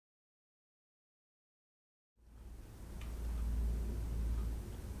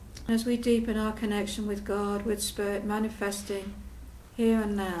As we deepen our connection with God, with Spirit manifesting here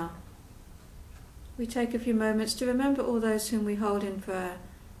and now, we take a few moments to remember all those whom we hold in prayer.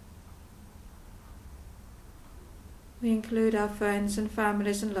 We include our friends and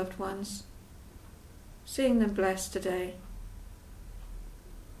families and loved ones, seeing them blessed today.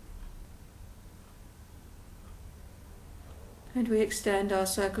 And we extend our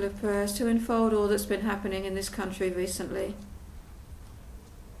circle of prayers to enfold all that's been happening in this country recently,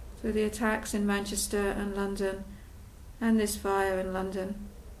 through the attacks in Manchester and London, and this fire in London.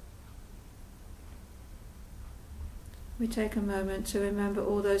 We take a moment to remember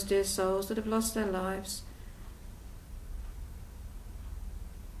all those dear souls that have lost their lives,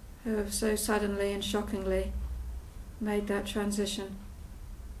 who have so suddenly and shockingly made that transition.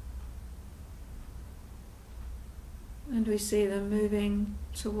 And we see them moving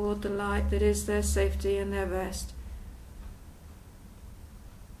toward the light that is their safety and their rest.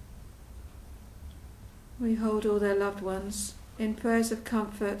 We hold all their loved ones in prayers of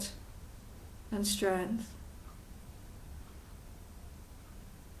comfort and strength.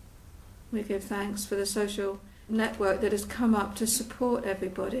 We give thanks for the social network that has come up to support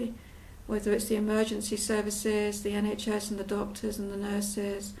everybody, whether it's the emergency services, the NHS and the doctors and the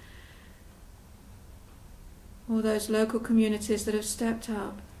nurses, all those local communities that have stepped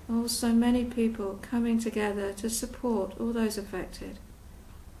up, all so many people coming together to support all those affected.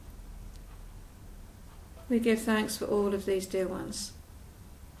 We give thanks for all of these dear ones.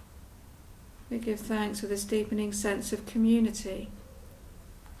 We give thanks for this deepening sense of community,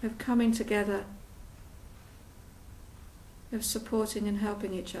 of coming together, of supporting and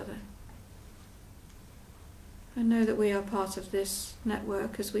helping each other. And know that we are part of this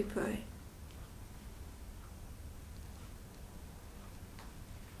network as we pray.